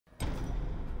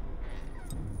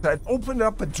I opened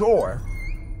up a door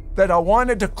that I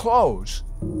wanted to close,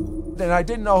 and I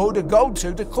didn't know who to go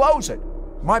to close it.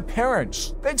 My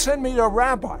parents, they'd send me to a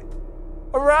rabbi.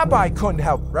 A rabbi couldn't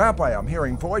help. Rabbi, I'm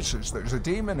hearing voices. There's a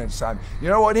demon inside. You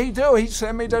know what he'd do? He'd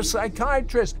send me to a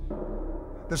psychiatrist.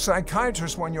 The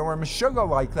psychiatrist, when you were meshuggah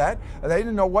like that, they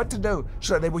didn't know what to do,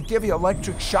 so they would give you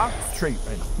electric shock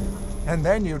treatment, and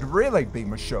then you'd really be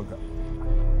meshuggah.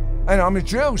 And I'm a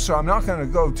Jew, so I'm not going to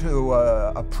go to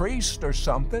a priest or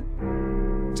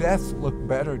something. Death looked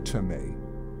better to me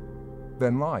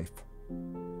than life.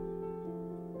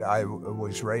 I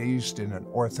was raised in an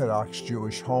Orthodox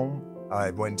Jewish home.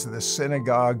 I went to the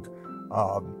synagogue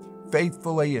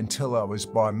faithfully until I was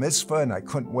bar mitzvah, and I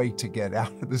couldn't wait to get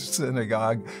out of the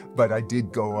synagogue, but I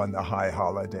did go on the high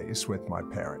holidays with my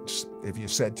parents. If you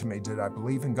said to me, did I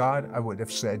believe in God? I would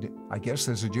have said, I guess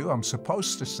as a Jew, I'm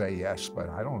supposed to say yes, but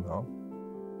I don't know.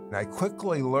 And I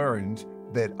quickly learned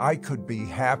that I could be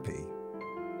happy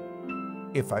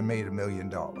if I made $1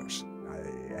 million.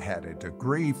 I had a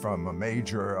degree from a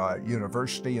major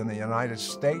university in the United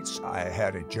States. I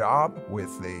had a job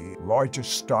with the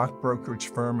largest stock brokerage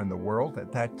firm in the world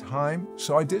at that time.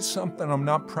 So I did something I'm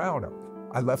not proud of.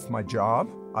 I left my job,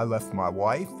 I left my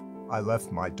wife, I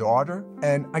left my daughter,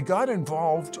 and I got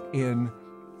involved in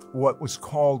what was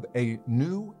called a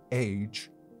New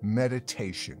Age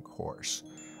meditation course.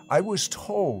 I was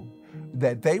told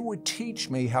that they would teach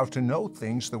me how to know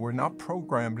things that were not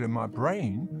programmed in my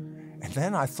brain. And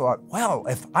then I thought, well,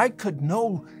 if I could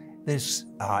know this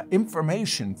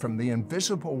information from the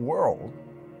invisible world,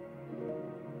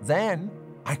 then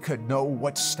I could know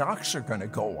what stocks are going to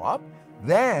go up.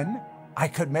 Then I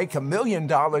could make $1 million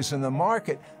in the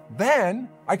market. Then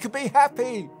I could be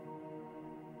happy.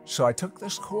 So I took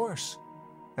this course,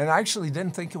 and I actually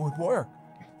didn't think it would work.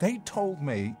 They told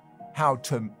me how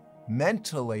to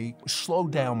mentally slow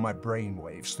down my brain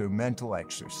waves through mental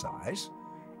exercise.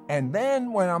 And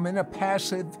then when I'm in a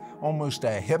passive, almost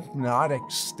a hypnotic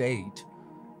state,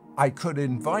 I could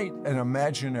invite an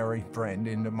imaginary friend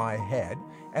into my head,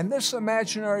 and this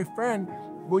imaginary friend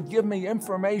would give me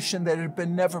information that had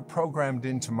been never programmed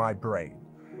into my brain.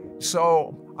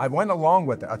 So I went along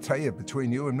with it. I'll tell you,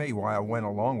 between you and me, why I went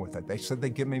along with it. They said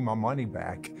they'd give me my money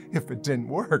back if it didn't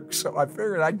work. So I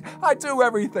figured I'd do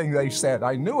everything they said.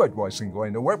 I knew it wasn't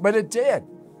going to work, but it did.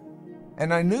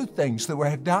 And I knew things that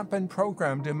had not been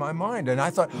programmed in my mind. And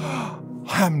I thought,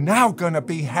 I'm now going to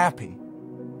be happy.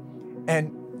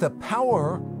 And the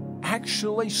power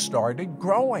actually started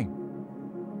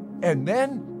growing. And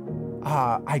then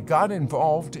I got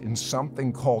involved in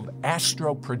something called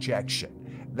astral projection.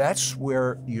 That's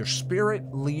where your spirit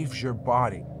leaves your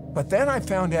body. But then I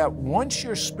found out once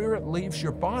your spirit leaves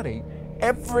your body,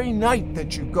 every night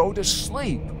that you go to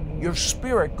sleep, your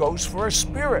spirit goes for a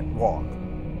spirit walk.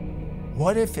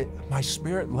 What if my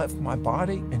spirit left my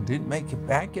body and didn't make it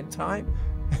back in time?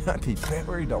 I'd be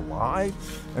buried alive.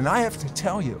 And I have to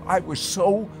tell you, I was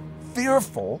so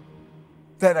fearful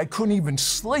that I couldn't even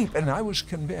sleep. And I was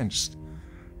convinced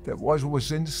that what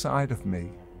was inside of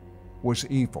me was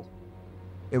evil.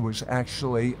 It was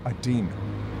actually a demon.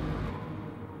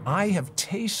 I have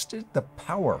tasted the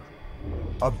power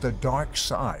of the dark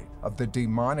side of the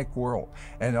demonic world.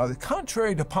 And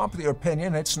contrary to popular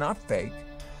opinion, it's not fake.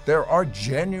 There are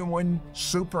genuine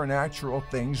supernatural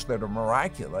things that are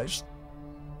miraculous.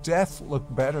 Death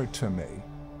looked better to me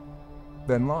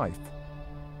than life.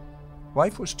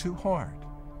 Life was too hard.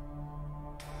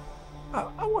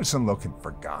 I wasn't looking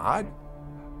for God.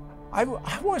 I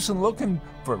wasn't looking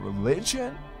for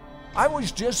religion. I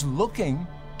was just looking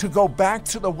to go back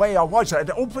to the way I was. I'd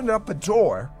opened up a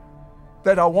door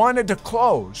that I wanted to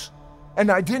close,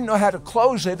 and I didn't know how to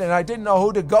close it, and I didn't know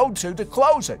who to go to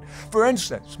close it. For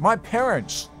instance, my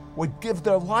parents would give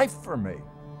their life for me,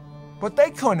 but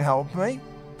they couldn't help me.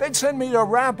 They'd send me to a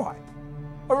rabbi.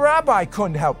 A rabbi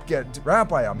couldn't help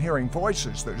Rabbi, I'm hearing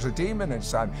voices. There's a demon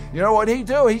inside. You know what he'd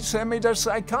do? He'd send me to a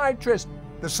psychiatrist.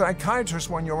 The psychiatrist,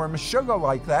 when you were meshuggah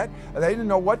like that, they didn't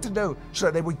know what to do,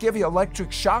 so they would give you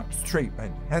electric shock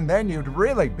treatment, and then you'd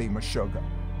really be meshuggah.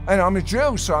 And I'm a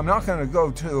Jew, so I'm not going to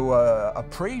go to a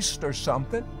priest or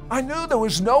something. I knew there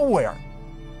was nowhere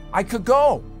I could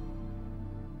go.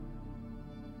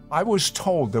 I was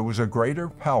told there was a greater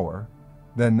power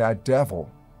than that devil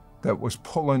that was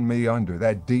pulling me under,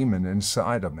 that demon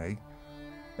inside of me,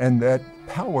 and that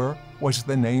power was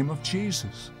the name of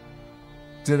Jesus.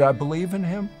 Did I believe in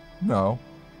him? No.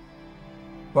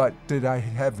 But did I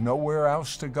have nowhere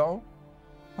else to go?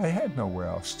 I had nowhere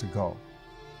else to go.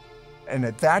 And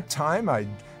at that time, I'd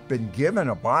been given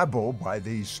a Bible by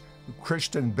these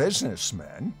Christian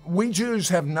businessmen. We Jews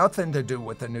have nothing to do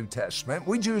with the New Testament.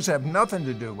 We Jews have nothing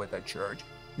to do with the church.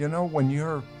 You know, when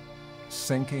you're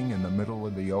sinking in the middle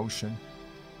of the ocean,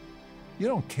 you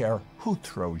don't care who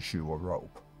throws you a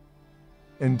rope.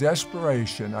 In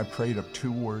desperation, I prayed a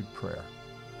two-word prayer.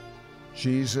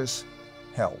 Jesus,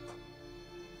 help.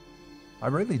 I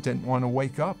really didn't want to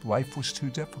wake up. Life was too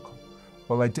difficult.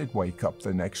 Well, I did wake up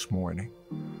the next morning,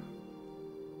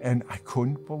 and I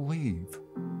couldn't believe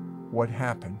what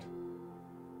happened.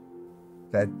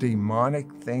 That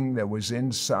demonic thing that was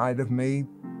inside of me,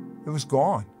 it was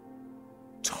gone,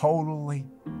 totally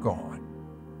gone,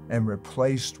 and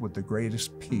replaced with the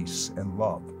greatest peace and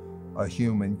love a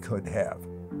human could have.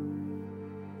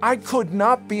 I could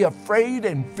not be afraid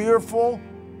and fearful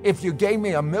if you gave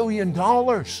me $1 million,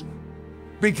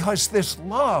 because this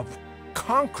love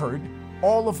conquered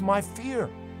all of my fear.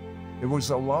 It was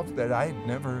a love that I had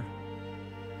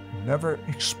never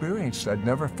experienced, I'd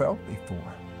never felt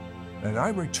before. And I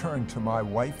returned to my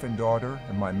wife and daughter,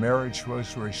 and my marriage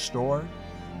was restored.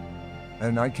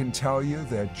 And I can tell you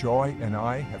that Joy and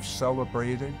I have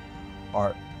celebrated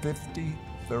our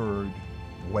 53rd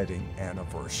wedding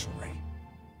anniversary.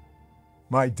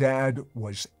 My dad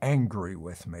was angry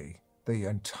with me the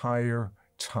entire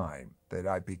time that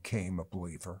I became a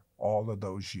believer, all of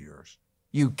those years.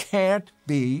 You can't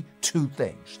be two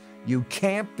things. You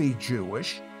can't be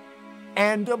Jewish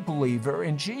and a believer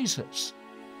in Jesus.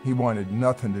 He wanted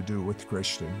nothing to do with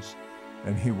Christians,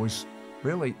 and he was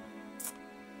really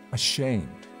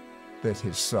ashamed that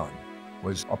his son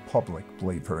was a public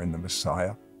believer in the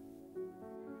Messiah.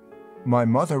 My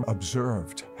mother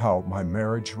observed how my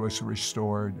marriage was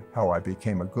restored, how I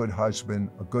became a good husband,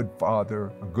 a good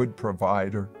father, a good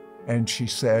provider. And she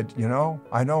said, you know,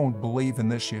 I don't believe in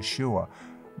this Yeshua,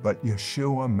 but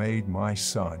Yeshua made my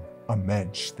son a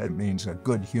mensch. That means a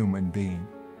good human being.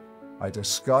 I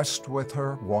discussed with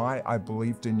her why I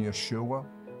believed in Yeshua,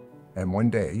 and one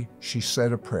day she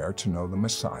said a prayer to know the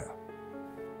Messiah.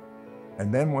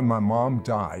 And then when my mom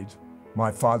died,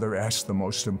 my father asked the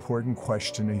most important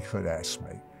question he could ask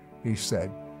me. He said,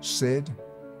 Sid,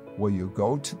 will you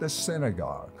go to the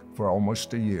synagogue for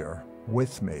almost a year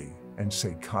with me and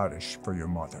say Kaddish for your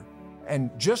mother? And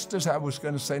just as I was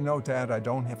going to say, no, Dad, I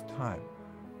don't have time,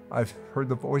 I've heard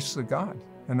the voice of God,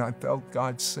 and I felt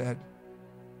God said,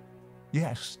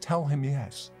 yes, tell him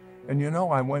yes. And you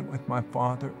know, I went with my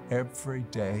father every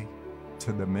day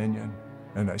to the minyan,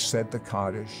 and I said the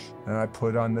Kaddish, and I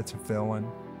put on the tefillin.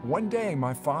 One day,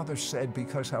 my father said,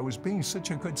 because I was being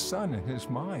such a good son in his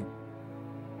mind,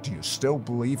 do you still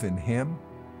believe in him?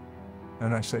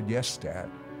 And I said, yes, Dad,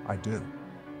 I do.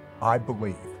 I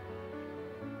believe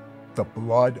the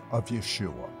blood of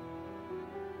Yeshua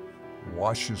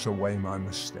washes away my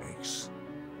mistakes,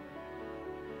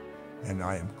 and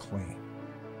I am clean.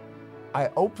 I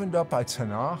opened up a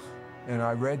Tanakh, and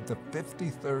I read the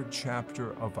 53rd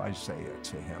chapter of Isaiah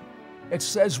to him. It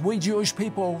says we Jewish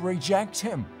people reject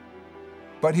him,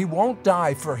 but he won't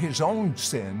die for his own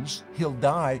sins. He'll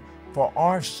die for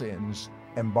our sins,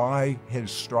 and by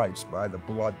his stripes, by the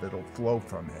blood that'll flow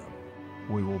from him,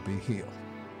 we will be healed.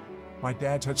 My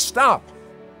dad said, stop.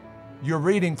 You're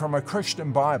reading from a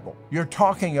Christian Bible. You're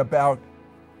talking about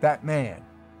that man.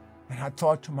 And I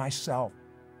thought to myself,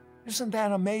 isn't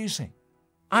that amazing?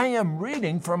 I am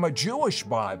reading from a Jewish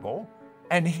Bible,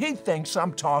 and he thinks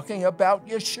I'm talking about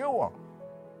Yeshua.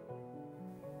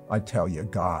 I tell you,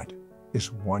 God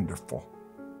is wonderful.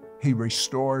 He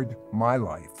restored my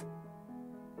life.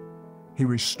 He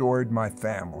restored my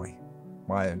family.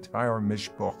 My entire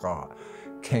mishpacha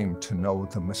came to know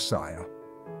the Messiah.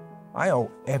 I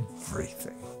owe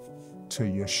everything to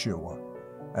Yeshua,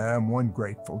 and I'm one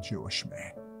grateful Jewish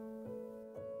man.